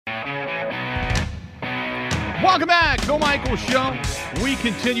Welcome back, Bill Michaels Show. We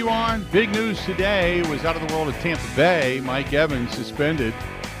continue on. Big news today was out of the world of Tampa Bay. Mike Evans suspended.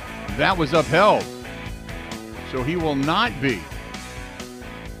 That was upheld. So he will not be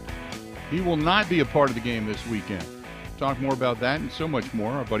a part of the game this weekend. Talk more about that and so much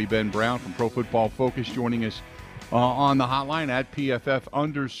more. Our buddy Ben Brown from Pro Football Focus joining us on the hotline at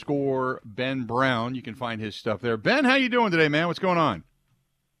PFF_Ben Brown. You can find his stuff there. Ben, how you doing today, man? What's going on?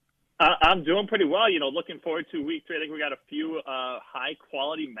 I'm doing pretty well. Looking forward to week 3. I think we got a few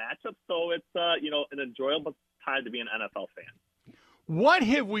high-quality matchups, so it's, an enjoyable time to be an NFL fan. What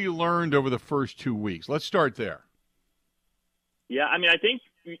have we learned over the first 2 weeks? Let's start there. Yeah, I think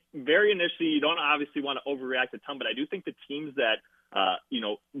very initially you don't obviously want to overreact a ton, but I do think the teams that,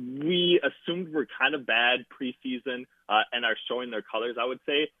 we assumed were kind of bad preseason and are showing their colors, I would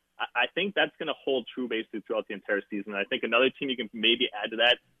say, I think that's going to hold true basically throughout the entire season. I think another team you can maybe add to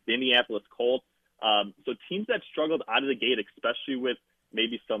that, the Indianapolis Colts. So teams that struggled out of the gate, especially with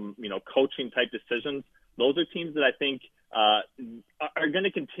maybe some, coaching type decisions, those are teams that I think are going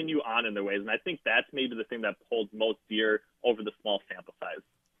to continue on in their ways. And I think that's maybe the thing that holds most dear over the small sample size.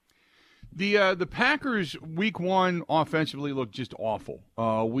 The Packers, week 1 offensively looked just awful.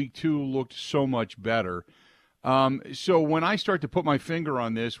 Week 2 looked so much better. So when I start to put my finger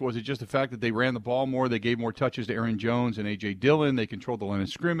on this, was it just the fact that they ran the ball more, they gave more touches to Aaron Jones and A.J. Dillon, they controlled the line of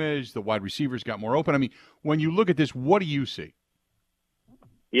scrimmage, the wide receivers got more open? When you look at this, what do you see?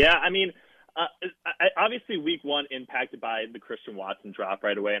 Yeah, obviously week 1 impacted by the Christian Watson drop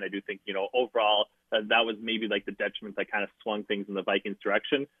right away, and I do think, overall that was maybe like the detriment that kind of swung things in the Vikings'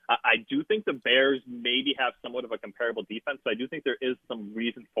 direction. I do think the Bears maybe have somewhat of a comparable defense, so I do think there is some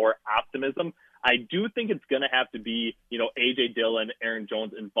reason for optimism. I do think it's going to have to be, A.J. Dillon, Aaron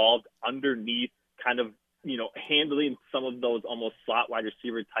Jones involved underneath kind of, handling some of those almost slot wide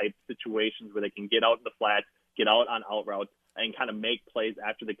receiver type situations where they can get out in the flats, get out on out routes, and kind of make plays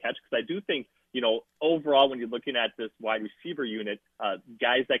after the catch. Because I do think, overall, when you're looking at this wide receiver unit,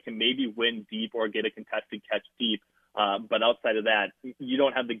 guys that can maybe win deep or get a contested catch deep. But outside of that, you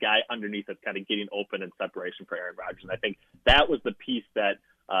don't have the guy underneath that's kind of getting open and separation for Aaron Rodgers. And I think that was the piece that,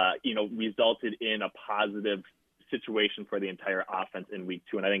 resulted in a positive situation for the entire offense in week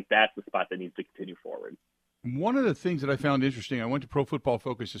 2. And I think that's the spot that needs to continue forward. One of the things that I found interesting, I went to Pro Football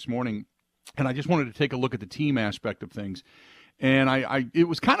Focus this morning, and I just wanted to take a look at the team aspect of things. And it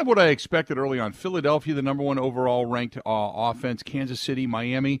was kind of what I expected early on. Philadelphia, the number 1 overall ranked offense, Kansas City,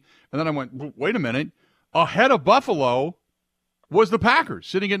 Miami. And then I went, wait a minute, ahead of Buffalo was the Packers,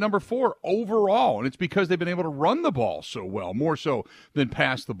 sitting at number 4 overall. And it's because they've been able to run the ball so well, more so than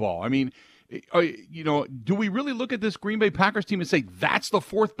pass the ball. Do we really look at this Green Bay Packers team and say that's the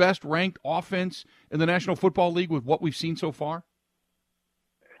 4th best ranked offense in the National Football League with what we've seen so far?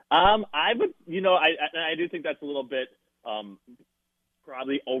 I would, I do think that's a little bit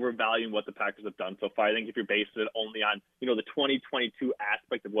probably overvaluing what the Packers have done so far. I think if you're basing it only on, the 2022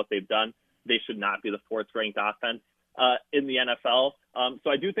 aspect of what they've done, they should not be the 4th ranked offense in the NFL. So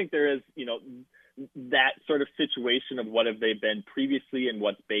I do think there is, that sort of situation of what have they been previously and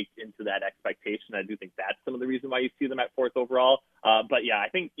what's baked into that expectation. I do think that's some of the reason why you see them at 4th overall. But yeah, I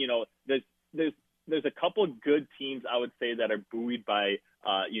think, there's a couple of good teams, I would say, that are buoyed by,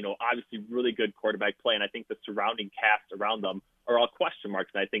 obviously really good quarterback play. And I think the surrounding cast around them are all question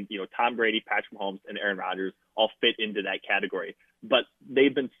marks. And I think, Tom Brady, Patrick Mahomes, and Aaron Rodgers all fit into that category. But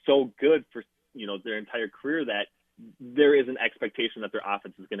they've been so good for, their entire career that there is an expectation that their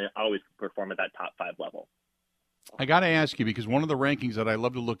offense is going to always perform at that top 5 level. I got to ask you, because one of the rankings that I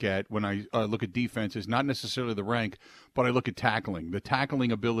love to look at when I look at defense is not necessarily the rank, but I look at tackling, the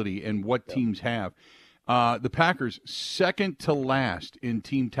tackling ability and what teams have. The Packers, second to last in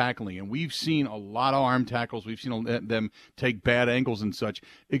team tackling, and we've seen a lot of arm tackles. We've seen them take bad angles and such.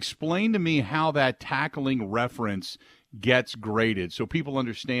 Explain to me how that tackling reference gets graded so people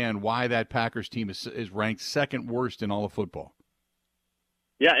understand why that Packers team is ranked second worst in all of football.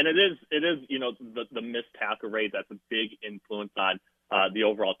 Yeah, and it is the missed tackle rate that's a big influence on the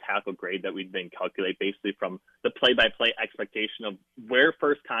overall tackle grade that we then calculate basically from the play-by-play expectation of where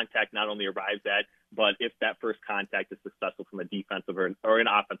first contact not only arrives at, but if that first contact is successful from a defensive or an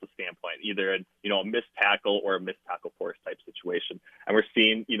offensive standpoint, either a missed tackle or a missed tackle force type situation. And we're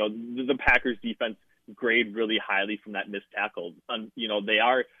seeing, the Packers defense grade really highly from that missed tackle. They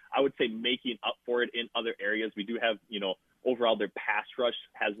are, I would say, making up for it in other areas. We do have, overall their pass rush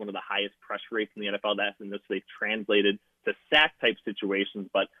has one of the highest pressure rates in the NFL. That's in this they've translated to sack type situations,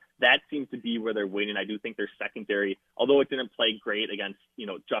 but that seems to be where they're winning. I do think their secondary, although it didn't play great against,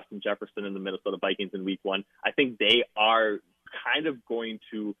 Justin Jefferson and the Minnesota Vikings in week 1, I think they are kind of going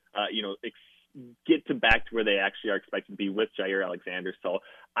to, get back to where they actually are expected to be with Jair Alexander. So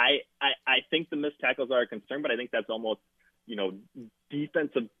I think the missed tackles are a concern, but I think that's almost,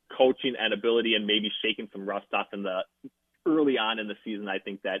 defensive coaching and ability and maybe shaking some rust off early on in the season. I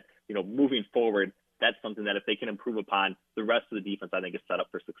think that, moving forward, that's something that if they can improve upon, the rest of the defense, I think, is set up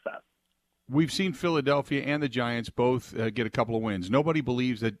for success. We've seen Philadelphia and the Giants both get a couple of wins. Nobody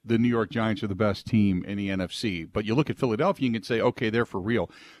believes that the New York Giants are the best team in the NFC. But you look at Philadelphia, you can say, okay, they're for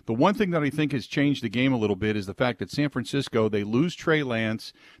real. The one thing that I think has changed the game a little bit is the fact that San Francisco, they lose Trey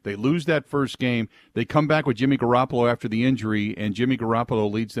Lance. They lose that first game. They come back with Jimmy Garoppolo after the injury, and Jimmy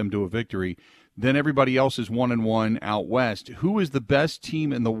Garoppolo leads them to a victory. Then everybody else is 1-1 out west. Who is the best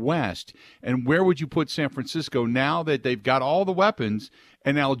team in the West? And where would you put San Francisco now that they've got all the weapons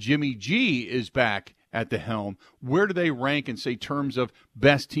and now Jimmy G is back at the helm? Where do they rank in, say, terms of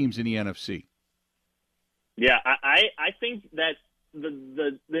best teams in the NFC? Yeah, I think that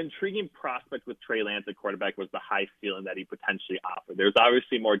the intriguing prospect with Trey Lance at quarterback was the high ceiling that he potentially offered. There's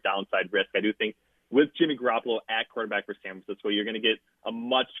obviously more downside risk. I do think with Jimmy Garoppolo at quarterback for San Francisco, you're going to get a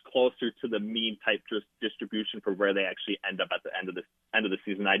much closer to the mean type distribution for where they actually end up at the end of the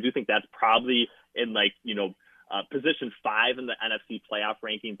season. I do think that's probably in position 5 in the NFC playoff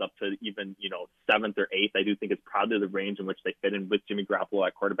rankings up to even 7th or 8th. I do think it's probably the range in which they fit in with Jimmy Garoppolo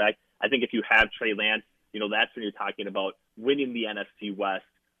at quarterback. I think if you have Trey Lance, that's when you're talking about winning the NFC West.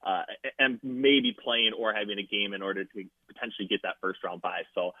 And maybe playing or having a game in order to potentially get that first round bye.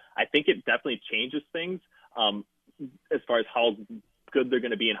 So I think it definitely changes things as far as how good they're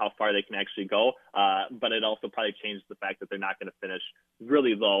going to be and how far they can actually go. But it also probably changes the fact that they're not going to finish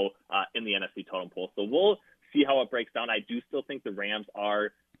really low in the NFC totem pole. So we'll see how it breaks down. I do still think the Rams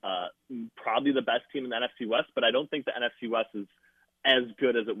are probably the best team in the NFC West, but I don't think the NFC West is as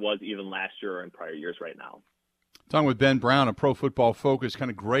good as it was even last year or in prior years right now. Talking with Ben Brown of Pro Football Focus,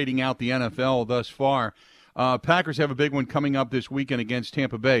 kind of grading out the NFL thus far. Packers have a big one coming up this weekend against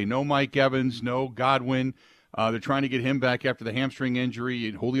Tampa Bay. No Mike Evans, no Godwin. They're trying to get him back after the hamstring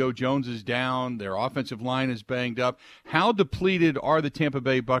injury. Julio Jones is down. Their offensive line is banged up. How depleted are the Tampa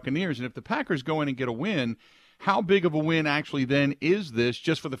Bay Buccaneers? And if the Packers go in and get a win, how big of a win actually then is this,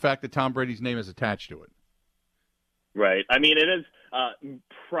 just for the fact that Tom Brady's name is attached to it? Right. I mean, it is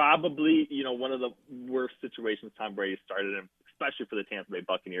probably, one of the worst situations Tom Brady started in, especially for the Tampa Bay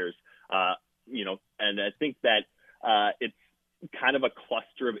Buccaneers. And I think that it's kind of a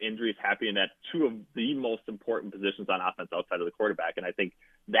cluster of injuries happening at two of the most important positions on offense outside of the quarterback. And I think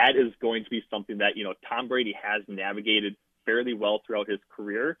that is going to be something that, Tom Brady has navigated fairly well throughout his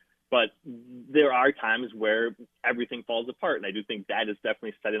career. But there are times where everything falls apart. And I do think that is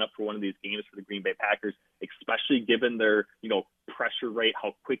definitely setting up for one of these games for the Green Bay Packers, especially given their, pressure rate,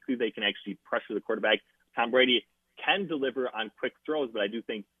 how quickly they can actually pressure the quarterback. Tom Brady can deliver on quick throws, but I do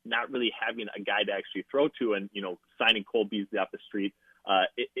think not really having a guy to actually throw to and, signing Cole Beasley off the street,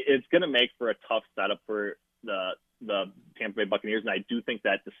 it's going to make for a tough setup for the Tampa Bay Buccaneers. And I do think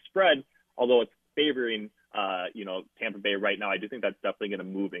that the spread, although it's favoring Tampa Bay right now, I do think that's definitely going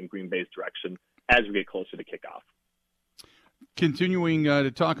to move in Green Bay's direction as we get closer to kickoff. Continuing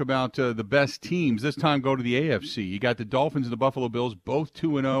to talk about the best teams, this time go to the AFC. You got the Dolphins and the Buffalo Bills, both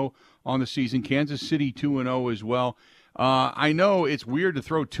 2-0 on the season. Kansas City 2-0 as well. I know it's weird to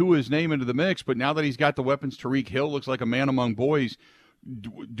throw Tua's name into the mix, but now that he's got the weapons, Tyreek Hill looks like a man among boys.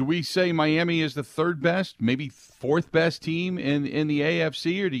 Do we say Miami is the third best, maybe fourth best team in the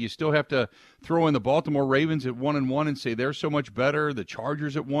AFC, or do you still have to throw in the Baltimore Ravens at 1-1 and say they're so much better? The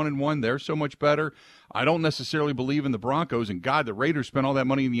Chargers at 1-1, they're so much better. I don't necessarily believe in the Broncos, and God, the Raiders spent all that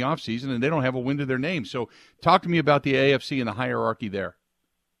money in the offseason, and they don't have a win to their name. So talk to me about the AFC and the hierarchy there.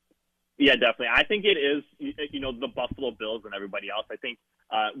 Yeah, definitely. I think it is, the Buffalo Bills and everybody else. I think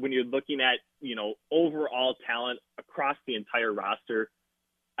when you're looking at, overall talent across the entire roster,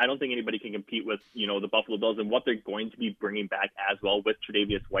 I don't think anybody can compete with, the Buffalo Bills and what they're going to be bringing back as well with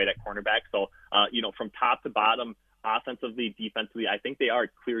Tre'Davious White at cornerback. So, from top to bottom, offensively, defensively, I think they are a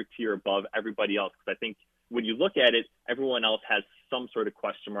clear tier above everybody else. Because I think when you look at it, everyone else has some sort of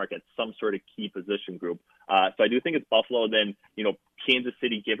question mark at some sort of key position group. So I do think it's Buffalo. Then, Kansas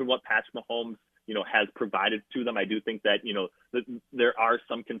City, given what Patrick Mahomes, has provided to them. I do think that, there are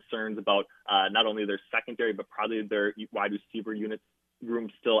some concerns about not only their secondary, but probably their wide receiver units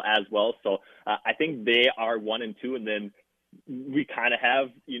room still as well. So I think they are 1 and 2. And then we kind of have,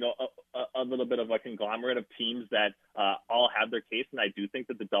 a little bit of a conglomerate of teams that all have their case. And I do think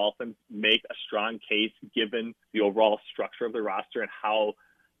that the Dolphins make a strong case given the overall structure of the roster and how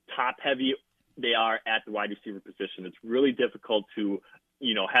top heavy they are at the wide receiver position. It's really difficult to,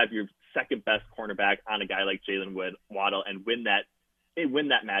 have your second best cornerback on a guy like Jalen Waddle and win that win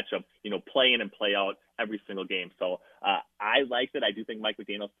that matchup, play in and play out every single game. So I like that. I do think Mike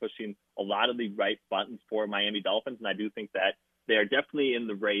McDaniel's pushing a lot of the right buttons for Miami Dolphins, and I do think that they are definitely in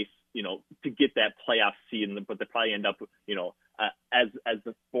the race, to get that playoff seed, but they probably end up, as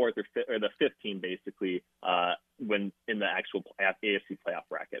the fourth or fifth or the fifth team, basically, when in the actual AFC playoff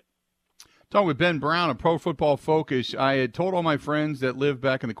bracket. Talking with Ben Brown of Pro Football Focus. I had told all my friends that live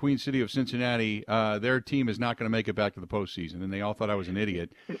back in the Queen City of Cincinnati their team is not going to make it back to the postseason, and they all thought I was an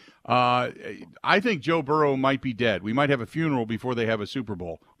idiot. I think Joe Burrow might be dead. We might have a funeral before they have a Super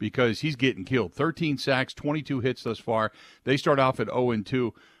Bowl because he's getting killed. 13 sacks, 22 hits thus far. They start off at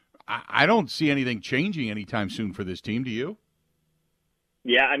 0-2. I don't see anything changing anytime soon for this team. Do you?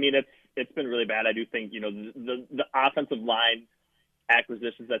 Yeah, I mean, it's been really bad. I do think, the offensive line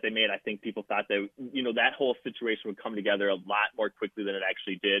acquisitions that they made, I think people thought that, that whole situation would come together a lot more quickly than it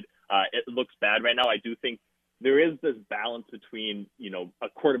actually did. It looks bad right now. I do think there is this balance between, a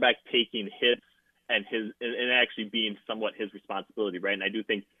quarterback taking hits and actually being somewhat his responsibility, right? And I do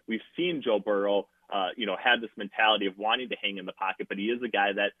think we've seen Joe Burrow, have this mentality of wanting to hang in the pocket, but he is a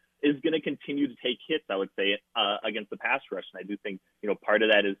guy that is going to continue to take hits, I would say, against the pass rush. And I do think, part of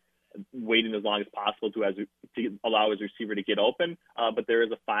that is waiting as long as possible to allow his receiver to get open. But there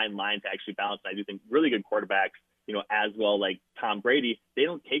is a fine line to actually balance. And I do think really good quarterbacks, as well, like Tom Brady, they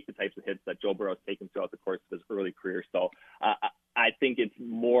don't take the types of hits that Joe Burrow has taken throughout the course of his early career. So I think it's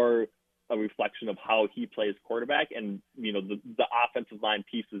more a reflection of how he plays quarterback, and, the offensive line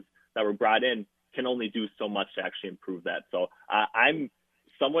pieces that were brought in can only do so much to actually improve that. So I'm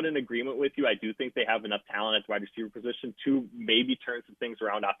somewhat in agreement with you. I do think they have enough talent at the wide receiver position to maybe turn some things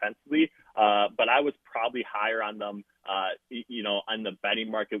around offensively. But I was probably higher on them, on the betting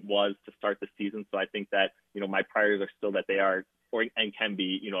market was to start the season. So I think that, my priors are still that they are and can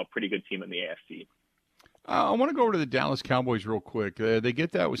be, a pretty good team in the AFC. I want to go over to the Dallas Cowboys real quick. They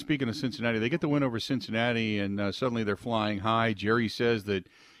get that, speaking of Cincinnati, they get the win over Cincinnati, and suddenly they're flying high. Jerry says that,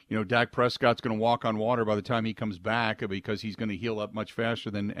 Dak Prescott's going to walk on water by the time he comes back because he's going to heal up much faster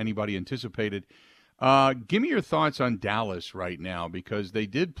than anybody anticipated. Give me your thoughts on Dallas right now, because they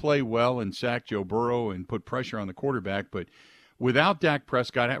did play well and sack Joe Burrow and put pressure on the quarterback. But without Dak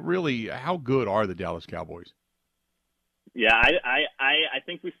Prescott, really, how good are the Dallas Cowboys? Yeah, I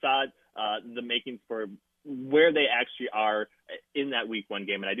think we saw the makings for where they actually are in that week one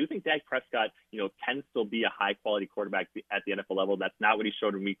game. And I do think Dak Prescott, can still be a high quality quarterback at the NFL level. That's not what he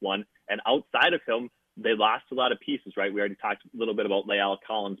showed in week one. And outside of him, they lost a lot of pieces, right? We already talked a little bit about La'el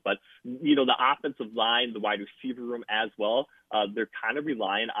Collins, but, the offensive line, the wide receiver room as well, they're kind of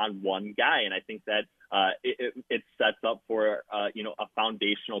relying on one guy. And I think that it sets up for, a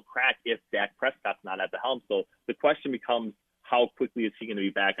foundational crack if Dak Prescott's not at the helm. So the question becomes, how quickly is he going to be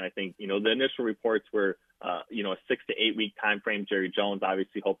back? And I think, the initial reports were, a 6 to 8 week time frame. Jerry Jones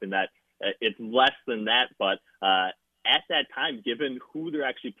obviously hoping that it's less than that. But at that time, given who they're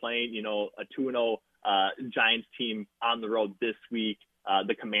actually playing, a 2-0 Giants team on the road this week,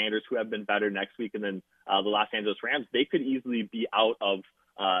 the Commanders, who have been better next week, and then the Los Angeles Rams, they could easily be out of,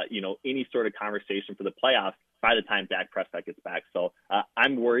 any sort of conversation for the playoffs by the time Dak Prescott gets back. So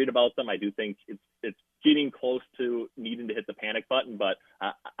I'm worried about them. I do think it's getting close to needing to hit the panic button, but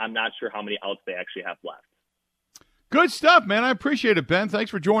I'm not sure how many outs they actually have left. Good stuff, man. I appreciate it, Ben. Thanks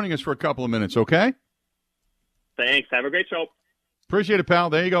for joining us for a couple of minutes, okay? Thanks. Have a great show. Appreciate it, pal.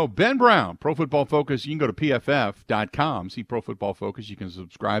 There you go. Ben Brown, Pro Football Focus. You can go to PFF.com, see Pro Football Focus. You can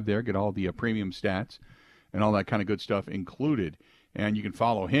subscribe there, get all the premium stats and all that kind of good stuff included. And you can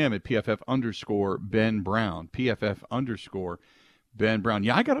follow him at PFF_Ben Brown, PFF_Ben Brown.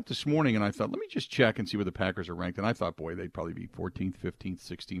 Yeah, I got up this morning and I thought, let me just check and see where the Packers are ranked. And I thought, boy, they'd probably be 14th, 15th,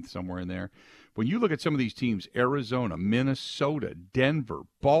 16th, somewhere in there. When you look at some of these teams, Arizona, Minnesota, Denver,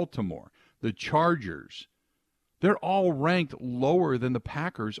 Baltimore, the Chargers, they're all ranked lower than the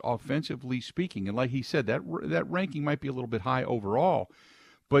Packers offensively speaking. And like he said, that ranking might be a little bit high overall,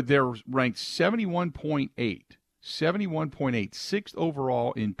 but they're ranked 71.8, sixth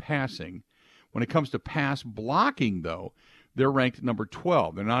overall in passing. When it comes to pass blocking, though, they're ranked number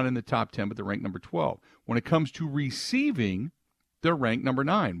 12. They're not in the top 10, but they're ranked number 12. When it comes to receiving, they're ranked number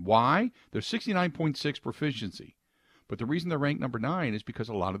 9. Why? They're 69.6 proficiency. But the reason they're ranked number 9 is because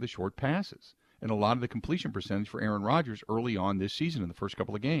a lot of the short passes and a lot of the completion percentage for Aaron Rodgers early on this season in the first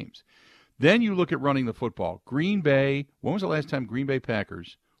couple of games. Then you look at running the football. Green Bay, when was the last time Green Bay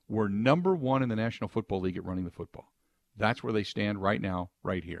Packers were number 1 in the National Football League at running the football? That's where they stand right now,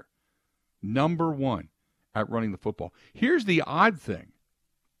 right here. Number 1 at running the football. Here's the odd thing.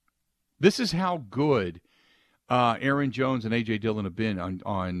 This is how good Aaron Jones and A.J. Dillon have been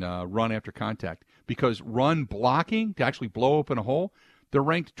on run after contact. because run blocking, to actually blow open a hole, they're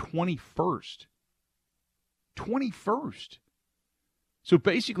ranked 21st. 21st. So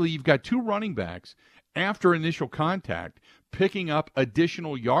basically, you've got two running backs after initial contact picking up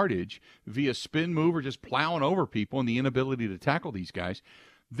additional yardage via spin move or just plowing over people and the inability to tackle these guys.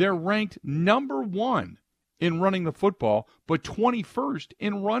 They're ranked number 1 in running the football, but 21st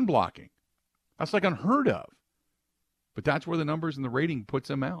in run blocking. That's like unheard of. But that's where the numbers and the rating puts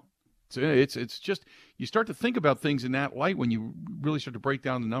them out. It's just, you start to think about things in that light when you really start to break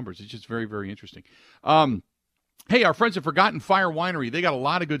down the numbers. It's just very, very interesting. Hey, our friends at Forgotten Fire Winery, they got a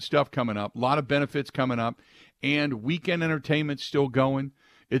lot of good stuff coming up, a lot of benefits coming up, and weekend entertainment's still going.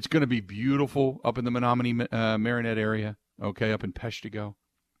 It's going to be beautiful up in the Menominee Marinette area, okay, up in Peshtigo.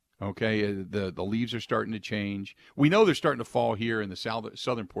 Okay, the leaves are starting to change. We know they're starting to fall here in the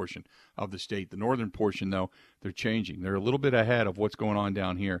southern portion of the state. The northern portion, though, they're changing. They're a little bit ahead of what's going on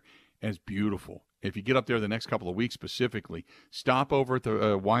down here, and it's beautiful. If you get up there the next couple of weeks specifically, stop over at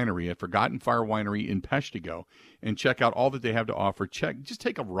the winery, at Forgotten Fire Winery in Peshtigo, and check out all that they have to offer. Just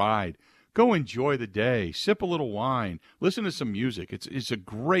take a ride. Go enjoy the day. Sip a little wine. Listen to some music. It's a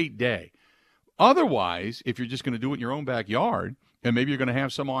great day. Otherwise, if you're just going to do it in your own backyard, and maybe you're going to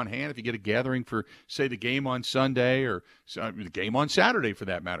have some on hand if you get a gathering for, say, the game on Sunday or the game on Saturday for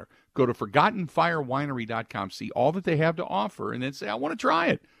that matter, go to ForgottenFireWinery.com, see all that they have to offer, and then say, I want to try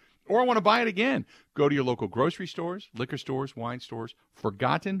it. Or I want to buy it again. Go to your local grocery stores, liquor stores, wine stores,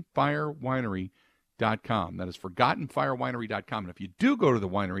 ForgottenFireWinery.com. That is ForgottenFireWinery.com. And if you do go to the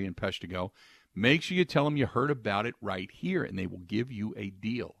winery in Peshtigo, make sure you tell them you heard about it right here, and they will give you a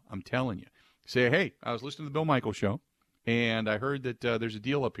deal. I'm telling you. Say, hey, I was listening to the Bill Michaels Show, and I heard that there's a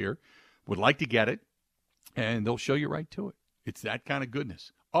deal up here. Would like to get it, and they'll show you right to it. It's that kind of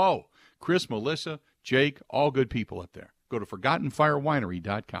goodness. Oh, Chris, Melissa, Jake, all good people up there. Go to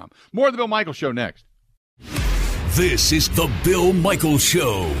ForgottenFireWinery.com. More of the Bill Michaels Show next. This is the Bill Michaels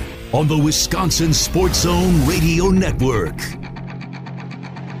Show on the Wisconsin Sports Zone Radio Network.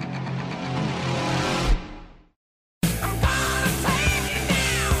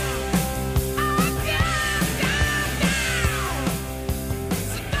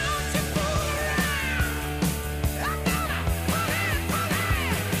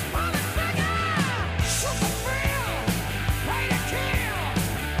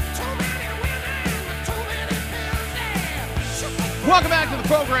 Welcome back to the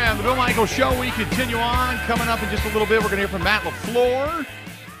program, the Bill Michaels Show. We continue on. Coming up in just a little bit, we're going to hear from Matt LaFleur,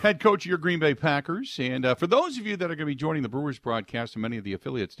 head coach of your Green Bay Packers. And for those of you that are going to be joining the Brewers broadcast and many of the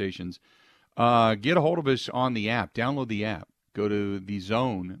affiliate stations, get a hold of us on the app. Download the app. Go to the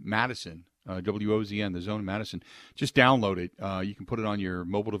Zone Madison, WOZN, the Zone Madison. Just download it. You can put it on your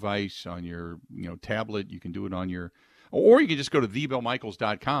mobile device, on your tablet. You can do it on your, or you can just go to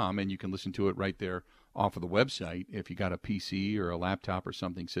thebillmichaels.com and you can listen to it right there off of the website if you got a PC or a laptop or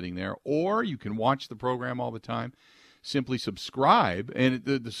something sitting there. Or you can watch the program all the time. Simply subscribe, and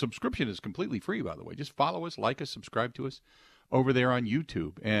the subscription is completely free, by the way. Just follow us, like us, subscribe to us over there on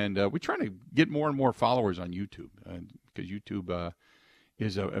YouTube. And we're trying to get more and more followers on YouTube because YouTube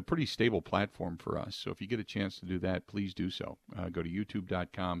is a pretty stable platform for us. So if you get a chance to do that, please do so. Go to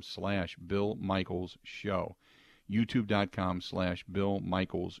youtube.com/Bill Michaels Show. youtube.com/Bill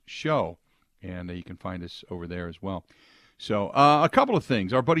Michaels Show. And you can find us over there as well. So a couple of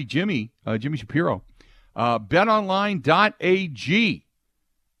things. Our buddy Jimmy Shapiro, betonline.ag.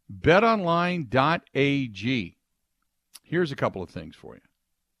 betonline.ag. Here's a couple of things for you.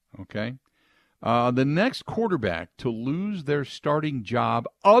 Okay? The next quarterback to lose their starting job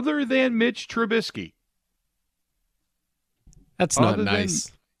other than Mitch Trubisky. That's not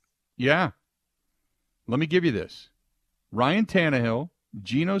nice. Yeah. Let me give you this. Ryan Tannehill,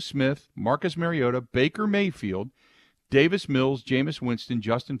 Geno Smith, Marcus Mariota, Baker Mayfield, Davis Mills, Jameis Winston,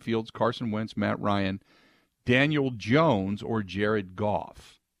 Justin Fields, Carson Wentz, Matt Ryan, Daniel Jones, or Jared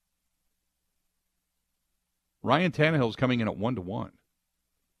Goff. Ryan Tannehill's coming in at 1-1.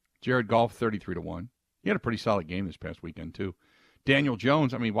 Jared Goff, 33-1. He had a pretty solid game this past weekend, too. Daniel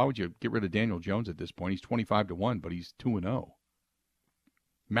Jones, I mean, why would you get rid of Daniel Jones at this point? He's 25-1, but he's 2-0.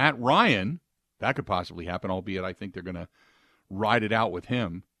 Matt Ryan, that could possibly happen, albeit I think they're going to ride it out with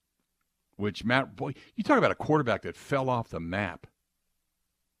him, which boy, you talk about a quarterback that fell off the map.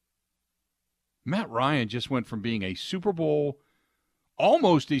 Matt Ryan just went from being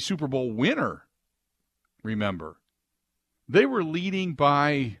almost a Super Bowl winner, remember. They were leading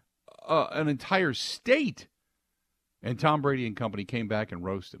by an entire state, and Tom Brady and company came back and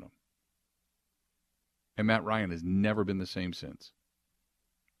roasted him. And Matt Ryan has never been the same since.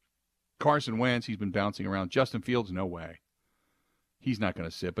 Carson Wentz, he's been bouncing around. Justin Fields, no way. He's not going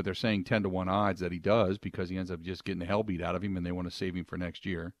to sit, but they're saying 10-1 odds that he does because he ends up just getting the hell beat out of him, and they want to save him for next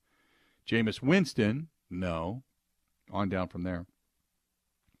year. Jameis Winston, no. On down from there.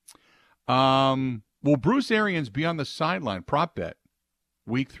 Will Bruce Arians be on the sideline? Prop bet,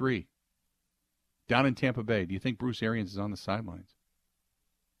 week 3. Down in Tampa Bay. Do you think Bruce Arians is on the sidelines?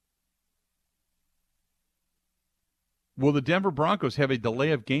 Will the Denver Broncos have a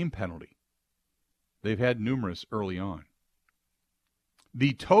delay of game penalty? They've had numerous early on.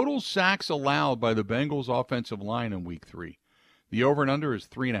 The total sacks allowed by the Bengals offensive line in week 3. The over and under is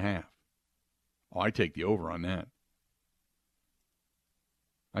 3.5. Oh, I take the over on that.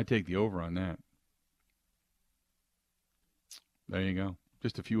 There you go.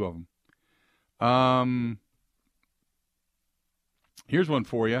 Just a few of them. Here's one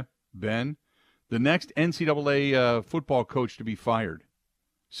for you, Ben. The next NCAA football coach to be fired.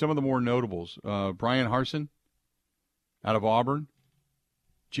 Some of the more notables. Brian Harsin out of Auburn.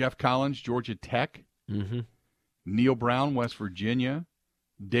 Jeff Collins, Georgia Tech. Mm-hmm. Neil Brown, West Virginia.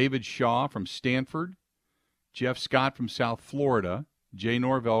 David Shaw from Stanford. Jeff Scott from South Florida. Jay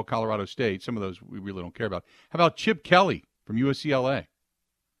Norvell, Colorado State. Some of those we really don't care about. How about Chip Kelly from UCLA?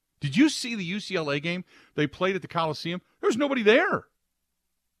 Did you see the UCLA game they played at the Coliseum? There was nobody there.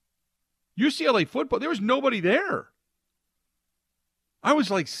 UCLA football, there was nobody there. I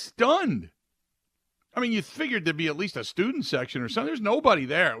was like stunned. I mean, you figured there'd be at least a student section or something. There's nobody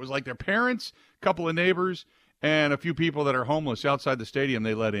there. It was like their parents, a couple of neighbors, and a few people that are homeless outside the stadium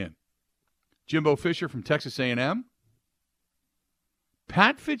they let in. Jimbo Fisher from Texas A&M.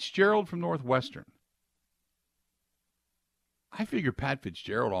 Pat Fitzgerald from Northwestern. I figure Pat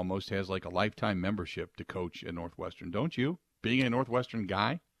Fitzgerald almost has like a lifetime membership to coach at Northwestern, don't you? Being a Northwestern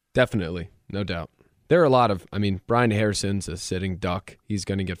guy? Definitely, no doubt. There are a lot of, Brian Harrison's a sitting duck. He's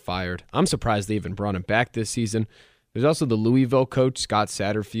going to get fired. I'm surprised they even brought him back this season. There's also the Louisville coach, Scott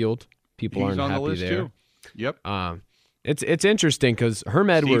Satterfield. People aren't happy there. He's on the list, too. Yep. It's interesting because Herm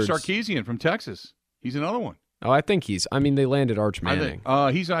Edwards. Steve Sarkisian from Texas. He's another one. Oh, I think they landed Arch Manning.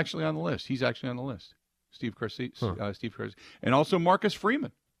 He's actually on the list. Steve Kersey. Steve Kersey. And also Marcus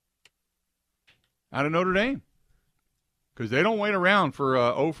Freeman out of Notre Dame. Because they don't wait around for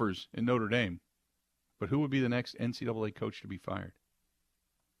offers in Notre Dame. But who would be the next NCAA coach to be fired?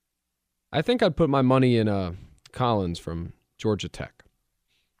 I think I'd put my money in Collins from Georgia Tech.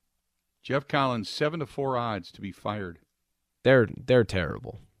 Jeff Collins, 7-4 odds to be fired. They're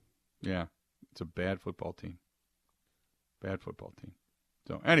terrible. Yeah, it's a bad football team.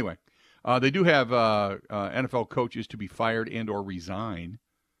 So anyway, they do have NFL coaches to be fired and or resign.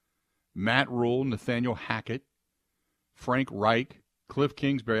 Matt Rule, Nathaniel Hackett, Frank Reich, Cliff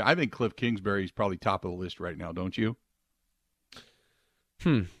Kingsbury. I think Cliff Kingsbury is probably top of the list right now, don't you?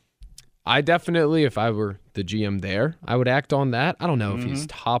 I definitely, if I were the GM there, I would act on that. I don't know if he's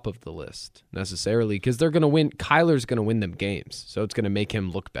top of the list necessarily because they're going to win. Kyler's going to win them games, so it's going to make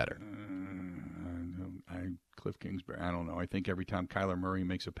him look better. Cliff Kingsbury, I don't know. I think every time Kyler Murray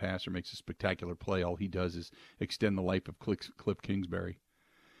makes a pass or makes a spectacular play, all he does is extend the life of Cliff Kingsbury.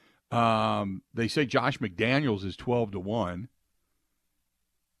 They say Josh McDaniels is 12-1.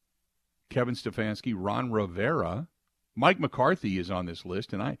 Kevin Stefanski, Ron Rivera, Mike McCarthy is on this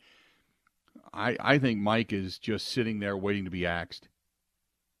list, and I think Mike is just sitting there waiting to be axed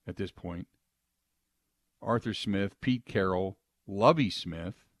at this point. Arthur Smith, Pete Carroll, Lovie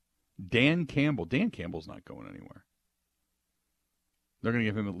Smith, Dan Campbell. Dan Campbell's not going anywhere. They're going to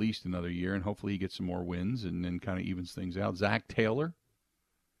give him at least another year, and hopefully he gets some more wins and then kind of evens things out. Zach Taylor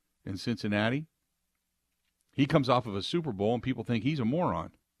in Cincinnati. He comes off of a Super Bowl, and people think he's a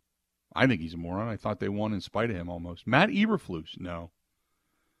moron. I think he's a moron. I thought they won in spite of him almost. Matt Eberflus, no.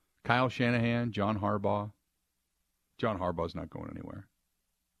 Kyle Shanahan, John Harbaugh. John Harbaugh's not going anywhere.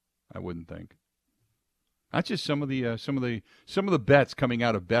 I wouldn't think. That's just some of the bets coming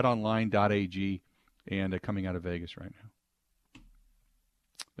out of betonline.ag and coming out of Vegas right now.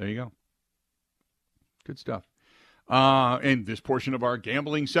 There you go. Good stuff. And this portion of our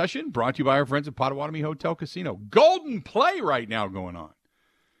gambling session brought to you by our friends at Potawatomi Hotel Casino. Golden play right now going on.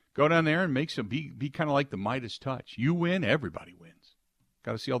 Go down there and make some be kind of like the Midas touch. You win, everybody wins.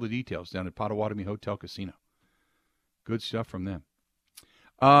 Got to see all the details down at Potawatomi Hotel Casino. Good stuff from them.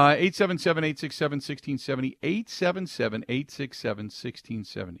 877-867-1670.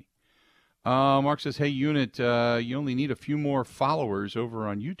 877-867-1670. Mark says, hey, Unit, you only need a few more followers over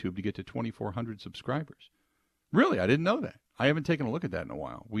on YouTube to get to 2,400 subscribers. Really? I didn't know that. I haven't taken a look at that in a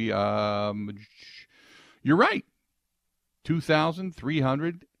while. You're right.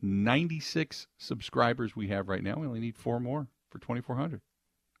 2,396 subscribers we have right now. We only need 4 more for 2,400.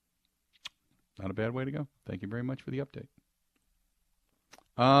 Not a bad way to go. Thank you very much for the update.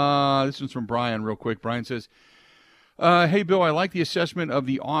 This one's from Brian real quick. Brian says, hey, Bill, I like the assessment of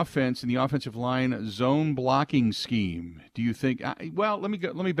the offense and the offensive line zone blocking scheme. Do you think well, let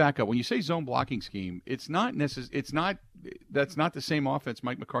me back up. When you say zone blocking scheme, that's not the same offense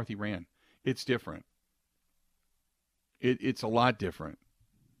Mike McCarthy ran. It's different. It's a lot different.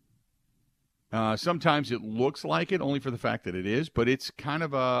 Sometimes it looks like it only for the fact that it is, but it's kind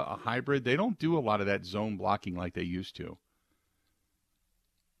of a hybrid. They don't do a lot of that zone blocking like they used to.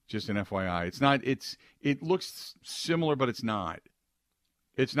 Just an FYI. It looks similar, but it's not.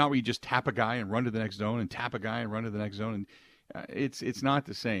 It's not where you just tap a guy and run to the next zone and tap a guy and run to the next zone. And it's not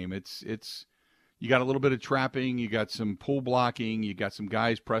the same. It's you got a little bit of trapping, you got some pull blocking, you got some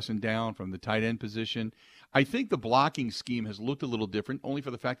guys pressing down from the tight end position. I think the blocking scheme has looked a little different only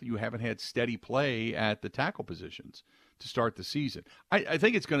for the fact that you haven't had steady play at the tackle positions to start the season. I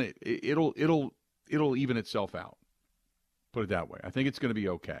think it'll even itself out. Put it that way. I think it's going to be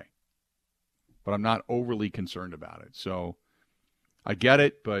okay. But I'm not overly concerned about it. So I get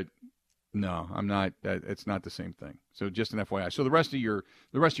it, but no, I'm not. It's not the same thing. So just an FYI. So the rest of your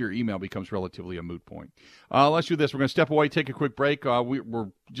email becomes relatively a moot point. Let's do this. We're going to step away, take a quick break. We're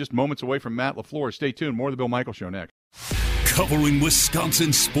just moments away from Matt LaFleur. Stay tuned. More of the Bill Michaels Show next. Covering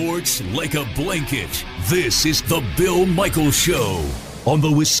Wisconsin sports like a blanket. This is the Bill Michaels Show on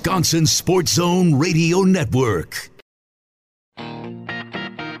the Wisconsin Sports Zone Radio Network.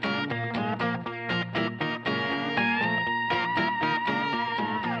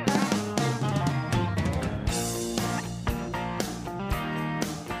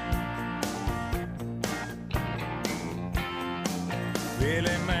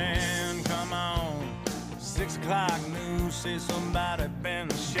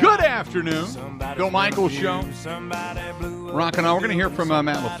 Good afternoon. Bill Michaels Show. Rocking on. We're going to hear from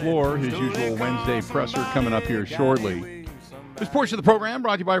Matt LaFleur, his usual Wednesday presser coming up here shortly. This portion of the program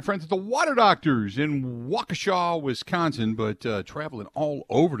brought to you by our friends at the Water Doctors in Waukesha, Wisconsin, but traveling all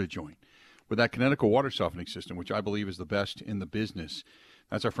over to join with that Connecticut water softening system, which I believe is the best in the business.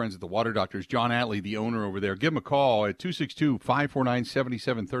 That's our friends at the Water Doctors. John Atlee, the owner over there. Give him a call at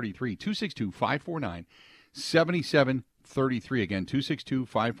 262-549-7733. 262-549-7733. Again,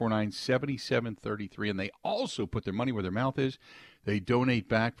 262-549-7733. And they also put their money where their mouth is. They donate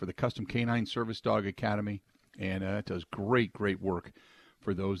back for the Custom Canine Service Dog Academy. And it does great work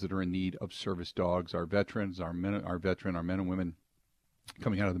for those that are in need of service dogs. Our veterans, our men and women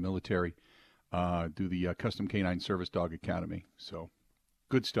coming out of the military do the Custom Canine Service Dog Academy. So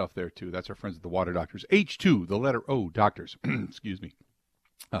good stuff there, too. That's our friends at the Water Doctors. H2, the letter O, doctors, excuse me,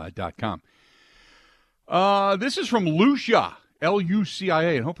 .com. This is from Lucia, Lucia,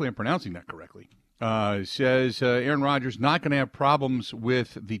 and hopefully I'm pronouncing that correctly. Says Aaron Rodgers not going to have problems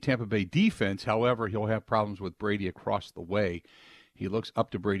with the Tampa Bay defense. However, he'll have problems with Brady across the way. He looks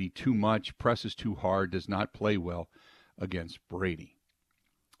up to Brady too much, presses too hard, does not play well against Brady.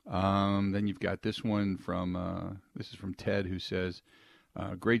 Then you've got this one from this is from Ted, who says,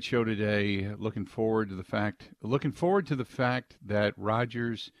 great show today. Looking forward to the fact that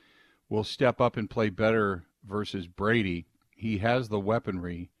Rodgers will step up and play better versus Brady. He has the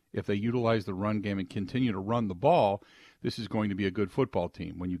weaponry. If they utilize the run game and continue to run the ball, this is going to be a good football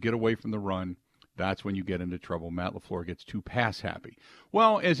team. When you get away from the run, that's when you get into trouble. Matt LaFleur gets too pass happy.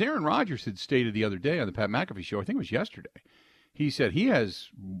 Well, as Aaron Rodgers had stated the other day on the Pat McAfee show, I think it was yesterday, he said he has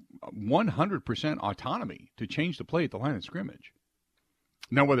 100% autonomy to change the play at the line of scrimmage.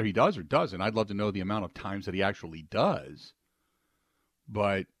 Now, whether he does or doesn't, I'd love to know the amount of times that he actually does.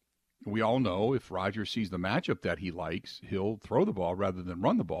 But we all know if Rodgers sees the matchup that he likes, he'll throw the ball rather than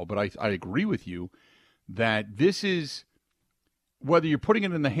run the ball. But I agree with you that this is, whether you're putting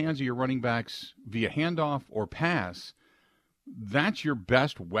it in the hands of your running backs via handoff or pass, that's your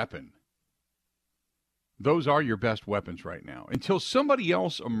best weapon. Those are your best weapons right now. Until somebody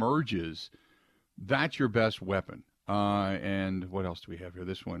else emerges, that's your best weapon. And what else do we have here?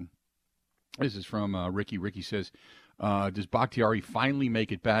 This is from Ricky. Ricky says, does Bakhtiari finally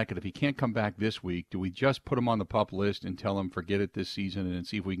make it back? And if he can't come back this week, do we just put him on the PUP list and tell him forget it this season and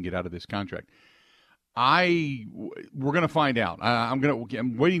see if we can get out of this contract? We're going to find out.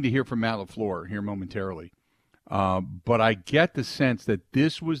 I'm waiting to hear from Matt LaFleur here momentarily. But I get the sense that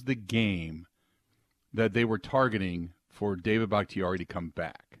this was the game that they were targeting for David Bakhtiari to come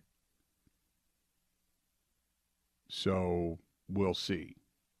back. So we'll see.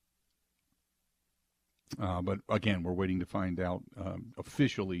 But again, we're waiting to find out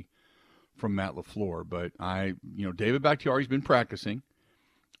officially from Matt LaFleur. But David Bakhtiari's been practicing.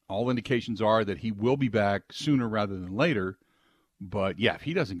 All indications are that he will be back sooner rather than later. But, yeah, if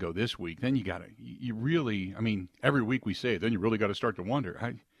he doesn't go this week, then you really, I mean, every week we say it, then you really got to start to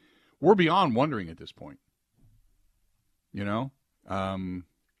wonder. We're beyond wondering at this point. You know?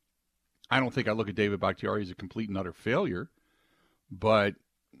 I don't think I look at David Bakhtiari as a complete and utter failure, but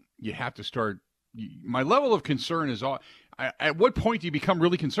you have to start. My level of concern is, at what point do you become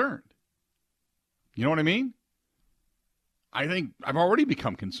really concerned? You know what I mean? I think I've already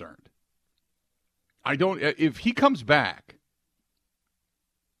become concerned. If he comes back,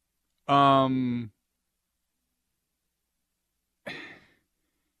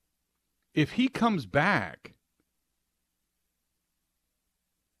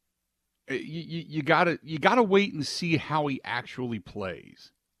 you gotta wait and see how he actually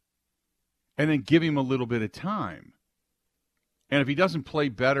plays, and then give him a little bit of time. And if he doesn't play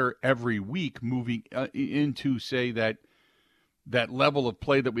better every week, moving into say that level of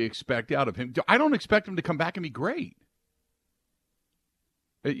play that we expect out of him, I don't expect him to come back and be great.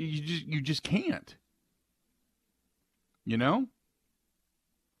 You just can't. You know.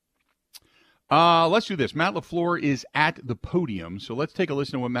 Let's do this. Matt LaFleur is at the podium, so let's take a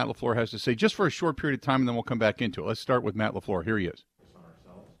listen to what Matt LaFleur has to say just for a short period of time, and then we'll come back into it. Let's start with Matt LaFleur. Here he is.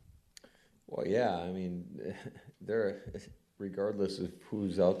 Well, yeah, I mean, they're regardless of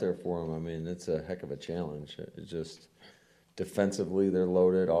who's out there for them. I mean, it's a heck of a challenge. It's just defensively they're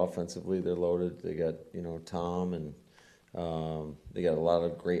loaded, offensively they're loaded. They got Tom, and they got a lot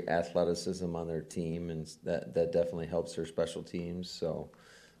of great athleticism on their team, and that definitely helps their special teams. So.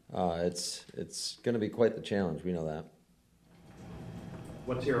 It's going to be quite the challenge. We know that.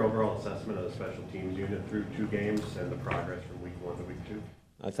 What's your overall assessment of the special teams unit through 2 games and the progress from week 1 to week 2?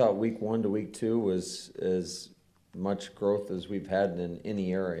 I thought week 1 to week 2 was as much growth as we've had in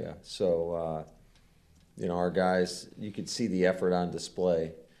any area. So, our guys, you could see the effort on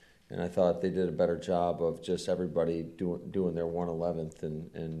display, and I thought they did a better job of just everybody doing their 1/11th,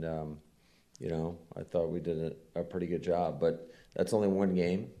 and I thought we did a pretty good job. But that's only 1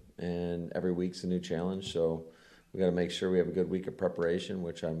 game. And every week's a new challenge, so we got to make sure we have a good week of preparation,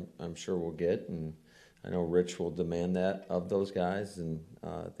 which I'm sure we'll get, and I know Rich will demand that of those guys, and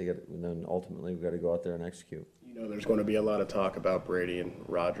then ultimately we got to go out there and execute. There's going to be a lot of talk about Brady and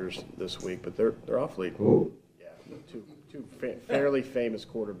Rodgers this week, but they're awfully two fairly famous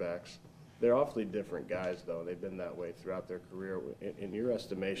quarterbacks. They're awfully different guys, though. They've been that way throughout their career. In your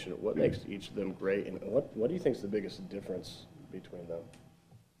estimation, what makes each of them great, and what do you think is the biggest difference between them?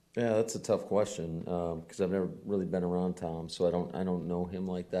 Yeah, that's a tough question because I've never really been around Tom, so I don't know him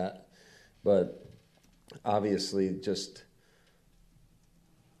like that. But obviously, just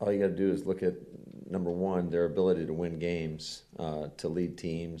all you got to do is look at number one, their ability to win games, to lead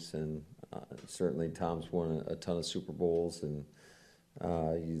teams, and certainly Tom's won a ton of Super Bowls, and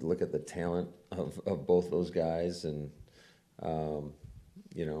you look at the talent of both those guys, and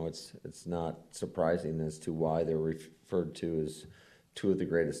it's not surprising as to why they're referred to as two of the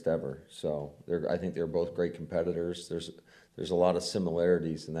greatest ever. So I think they're both great competitors. There's a lot of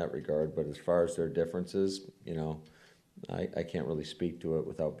similarities in that regard, but as far as their differences, I can't really speak to it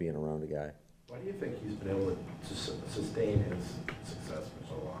without being around a guy. Why do you think he's been able to sustain his success for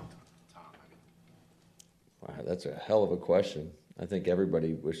so long, Tom? Wow, that's a hell of a question. I think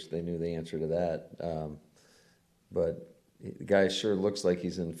everybody wished they knew the answer to that. But the guy sure looks like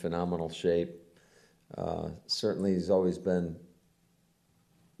he's in phenomenal shape. Certainly he's always been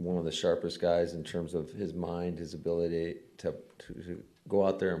one of the sharpest guys in terms of his mind, his ability to go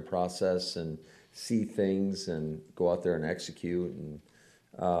out there and process and see things and go out there and execute. And,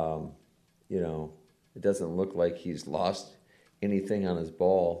 it doesn't look like he's lost anything on his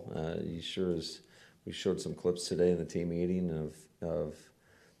ball. He sure is. We showed some clips today in the team meeting of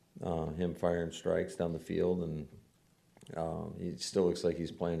him firing strikes down the field, and he still looks like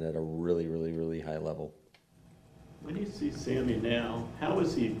he's playing at a really, really, really high level. When you see Sammy now, how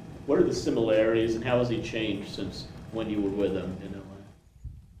is he? What are the similarities, and how has he changed since when you were with him in LA?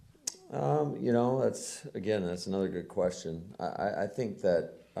 That's another good question. I think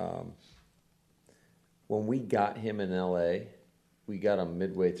that when we got him in LA, we got him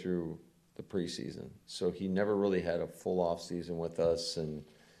midway through the preseason, so he never really had a full off season with us, and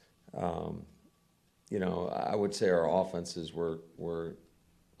I would say our offenses were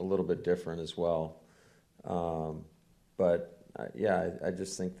a little bit different as well. I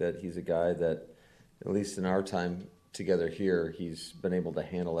just think that he's a guy that, at least in our time together here, he's been able to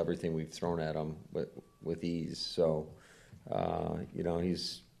handle everything we've thrown at him with ease. So,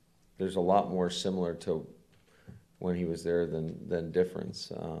 there's a lot more similar to when he was there than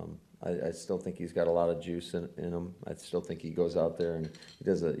difference. I still think he's got a lot of juice in him. I still think he goes out there and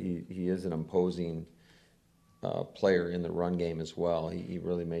he is an imposing player in the run game as well. He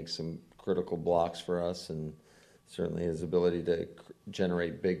really makes some critical blocks for us, and certainly his ability to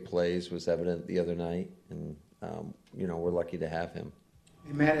generate big plays was evident the other night, and we're lucky to have him.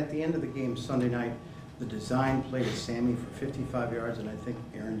 Hey, Matt, at the end of the game Sunday night, the design play to Sammy for 55 yards, and I think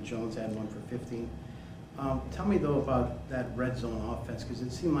Aaron Jones had one for 15. Tell me, though, about that red zone offense, because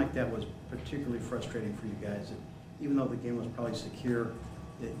it seemed like that was particularly frustrating for you guys. That even though the game was probably secure,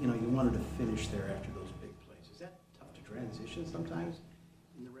 that you wanted to finish there after those big plays. Is that tough to transition sometimes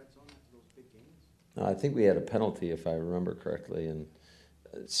in the red zone after those big games? No, I think we had a penalty, if I remember correctly, and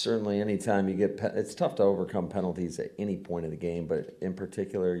certainly anytime you get it's tough to overcome penalties at any point of the game, but in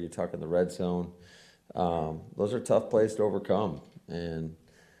particular, you're talking the red zone. Those are tough plays to overcome, and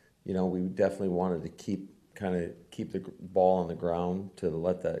we definitely wanted to keep the ball on the ground to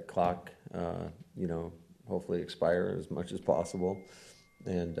let that clock, hopefully expire as much as possible.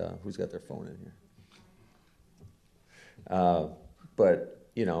 And who's got their phone in here? But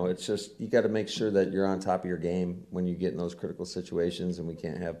it's just you got to make sure that you're on top of your game when you get in those critical situations, and we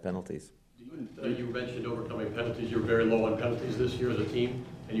can't have penalties. You mentioned overcoming penalties. You're very low on penalties this year as a team,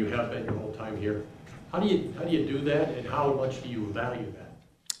 and you have been your whole time here. How do you do that, and how much do you value that?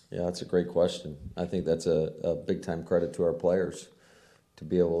 Yeah, that's a great question. I think that's a big-time credit to our players to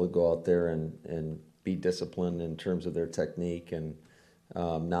be able to go out there and be disciplined in terms of their technique and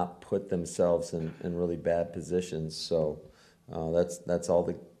not put themselves in really bad positions. So that's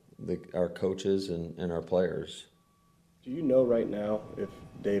all our coaches and our players. Do you know right now if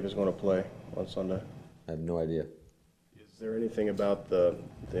Dave is going to play on Sunday? I have no idea. Is there anything about the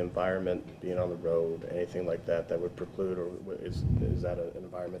environment, being on the road, anything like that would preclude, or is that an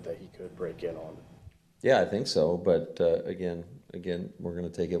environment that he could break in on? Yeah, I think so. But again, we're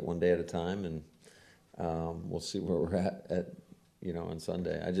going to take it one day at a time, and we'll see where we're at on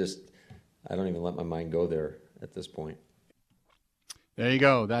Sunday. I don't even let my mind go there at this point. There you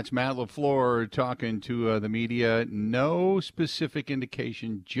go. That's Matt LaFleur talking to the media. No specific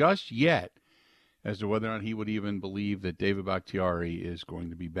indication just yet as to whether or not he would even believe that David Bakhtiari is going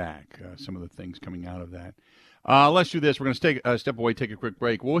to be back. Some of the things coming out of that. Let's do this. We're going to step away, take a quick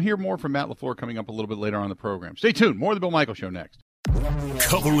break. We'll hear more from Matt LaFleur coming up a little bit later on the program. Stay tuned. More of the Bill Michaels Show next.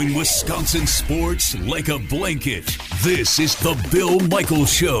 Covering Wisconsin sports like a blanket. This is the Bill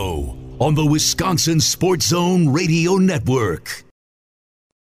Michaels Show on the Wisconsin Sports Zone Radio Network.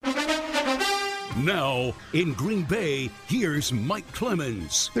 Now, in Green Bay, here's Mike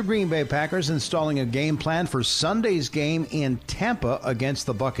Clemens. The Green Bay Packers installing a game plan for Sunday's game in Tampa against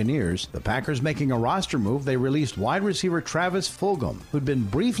the Buccaneers. The Packers making a roster move. They released wide receiver Travis Fulgham, who'd been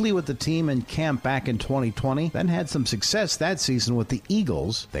briefly with the team in camp back in 2020, then had some success that season with the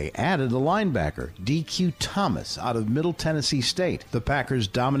Eagles. They added a linebacker, DQ Thomas, out of Middle Tennessee State. The Packers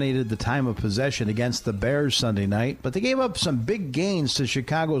dominated the time of possession against the Bears Sunday night, but they gave up some big gains to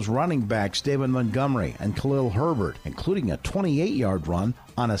Chicago's running backs, David Montgomery and Khalil Herbert, including a 28-yard run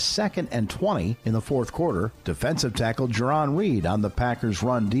on a 2nd and 20 in the fourth quarter. Defensive tackle Jerron Reed on the Packers'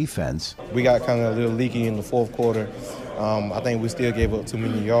 run defense. We got kind of a little leaky in the fourth quarter. I think we still gave up too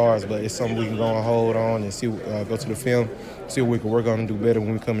many yards, but it's something we can go and hold on and see, go to the film, see what we can work on and do better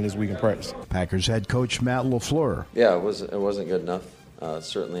when we come in this week in practice. Packers head coach Matt LaFleur. Yeah, it wasn't good enough,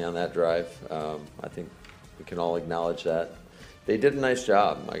 certainly on that drive. I think we can all acknowledge that. They did a nice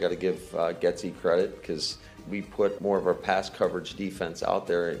job. I got to give Getsy credit because we put more of our pass coverage defense out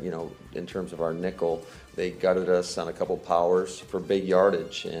there, in terms of our nickel. They gutted us on a couple powers for big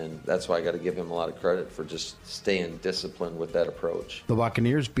yardage, and that's why I got to give him a lot of credit for just staying disciplined with that approach. The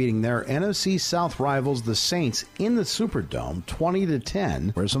Buccaneers beating their NFC South rivals, the Saints, in the Superdome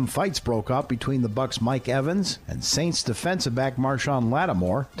 20-10, where some fights broke out between the Bucs' Mike Evans and Saints defensive back Marshawn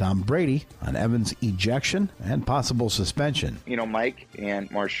Lattimore. Tom Brady on Evans' ejection and possible suspension. Mike and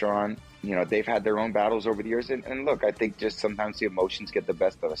Marshawn, they've had their own battles over the years. And look, I think just sometimes the emotions get the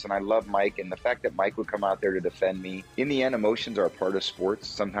best of us. And I love Mike, and the fact that Mike would come out there to defend me. In the end, emotions are a part of sports.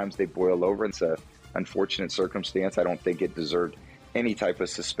 Sometimes they boil over. It's an unfortunate circumstance. I don't think it deserved any type of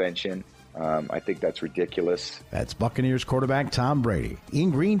suspension. I think that's ridiculous. That's Buccaneers quarterback Tom Brady. In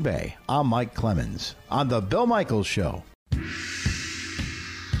Green Bay, I'm Mike Clemens on The Bill Michaels Show.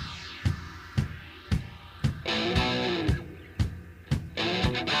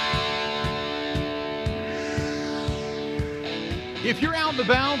 If you're out and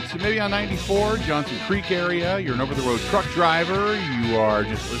about, maybe on 94, Johnson Creek area, you're an over-the-road truck driver, you are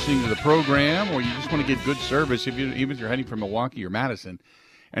just listening to the program, or you just want to get good service, even if you're heading from Milwaukee or Madison,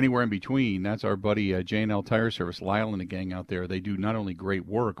 anywhere in between, that's our buddy J&L Tire Service, Lyle and the gang out there. They do not only great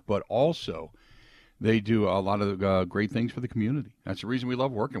work, but also They do a lot of great things for the community. That's the reason we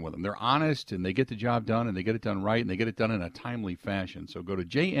love working with them. They're honest, and they get the job done, and they get it done right, and they get it done in a timely fashion. So go to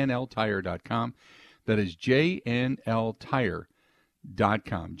jnltire.com. That is jnltire.com.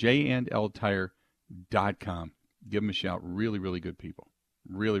 jnltire.com. Give them a shout. Really, really good people.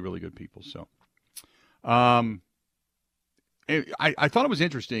 Really, really good people. So I thought it was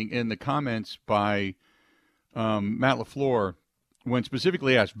interesting in the comments by Matt LaFleur when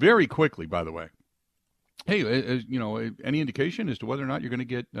specifically asked, very quickly, by the way, hey, any indication as to whether or not you're going to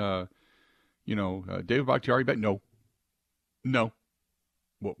get, David Bakhtiari back? No.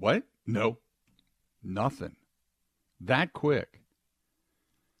 What? No. Nothing. That quick.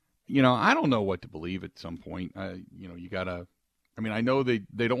 I don't know what to believe at some point. You got to – I know they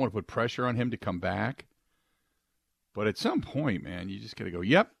don't want to put pressure on him to come back. But at some point, man, you just got to go,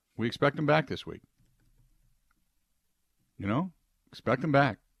 yep, we expect him back this week. Expect him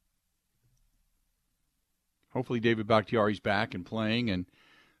back. Hopefully David Bakhtiari's back and playing, and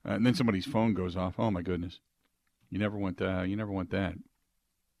then somebody's phone goes off. Oh, my goodness. You never want that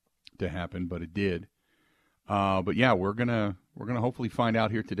to happen, but it did. But yeah, we're gonna hopefully find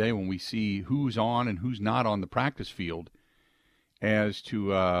out here today when we see who's on and who's not on the practice field as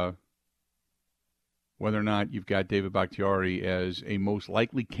to whether or not you've got David Bakhtiari as a most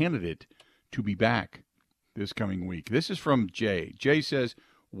likely candidate to be back this coming week. This is from Jay. Jay says,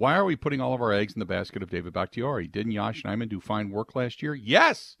 why are we putting all of our eggs in the basket of David Bakhtiari? Didn't Yosh Nijman do fine work last year?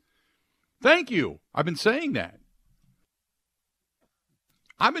 Yes. Thank you. I've been saying that.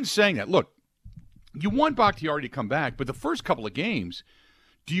 Look, you want Bakhtiari to come back, but the first couple of games,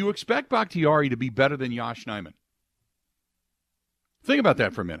 do you expect Bakhtiari to be better than Yosh Nijman? Think about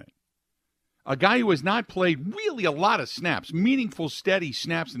that for a minute. A guy who has not played really a lot of snaps, meaningful, steady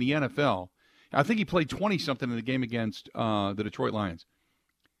snaps in the NFL. I think he played 20-something in the game against the Detroit Lions.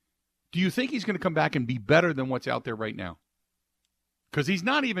 Do you think he's going to come back and be better than what's out there right now? Because he's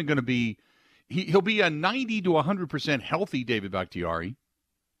not even going to be – he'll be a 90 to 100% healthy David Bakhtiari.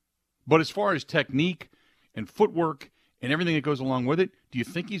 But as far as technique and footwork and everything that goes along with it, do you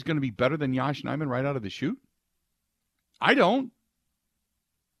think he's going to be better than Yosh Nijman right out of the chute? I don't.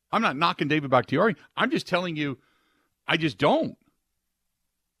 I'm not knocking David Bakhtiari. I'm just telling you, I just don't.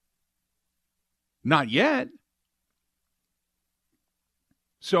 Not yet.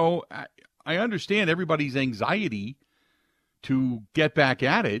 So I understand everybody's anxiety to get back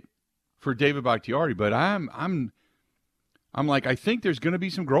at it for David Bakhtiari, but I'm like, I think there's going to be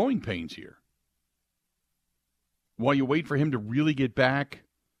some growing pains here while you wait for him to really get back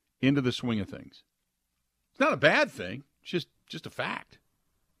into the swing of things. It's not a bad thing. It's just a fact.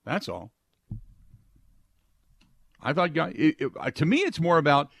 That's all. I thought, to me, it's more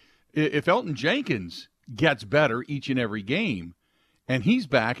about if Elton Jenkins gets better each and every game, and he's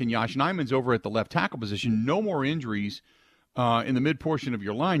back, and Yosh Nijman's over at the left tackle position, no more injuries in the mid portion of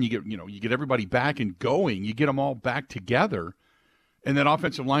your line. You get everybody back and going. You get them all back together, and that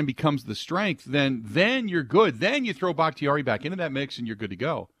offensive line becomes the strength. Then you're good. Then you throw Bakhtiari back into that mix, and you're good to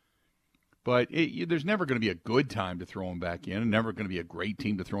go. But there's never going to be a good time to throw him back in, and never going to be a great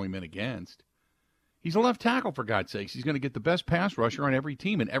team to throw him in against. He's a left tackle, for God's sakes. He's going to get the best pass rusher on every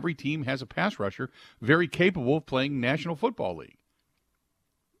team, and every team has a pass rusher very capable of playing National Football League.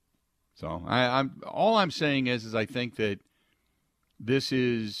 So all I'm saying is I think that this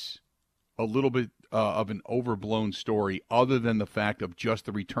is a little bit of an overblown story, other than the fact of just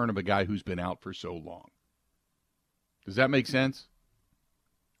the return of a guy who's been out for so long. Does that make sense?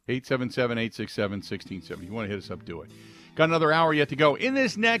 877-867-1670. You want to hit us up, do it. Got another hour yet to go. In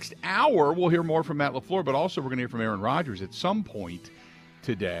this next hour, we'll hear more from Matt LaFleur, but also we're going to hear from Aaron Rodgers at some point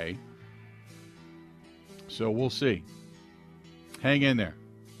today. So we'll see. Hang in there.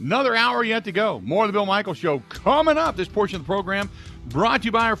 Another hour yet to go. More of the Bill Michaels Show coming up. This portion of the program brought to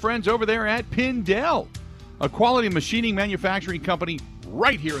you by our friends over there at Pindell, a quality machining manufacturing company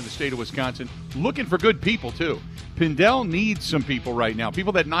right here in the state of Wisconsin. Looking for good people, too. Pindell needs some people right now,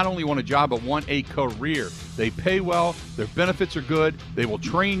 people that not only want a job but want a career. They pay well, their benefits are good, they will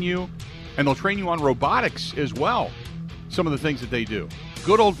train you, and they'll train you on robotics as well, some of the things that they do.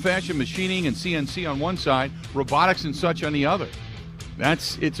 Good old-fashioned machining and CNC on one side, robotics and such on the other.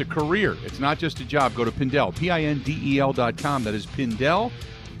 It's a career. It's not just a job. Go to Pindell, Pindel.com. That is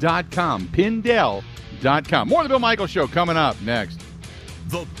Pindell.com, Pindell.com. More of the Bill Michaels Show coming up next.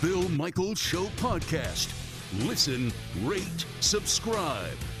 The Bill Michaels Show podcast. Listen, rate,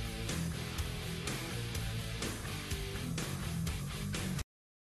 subscribe.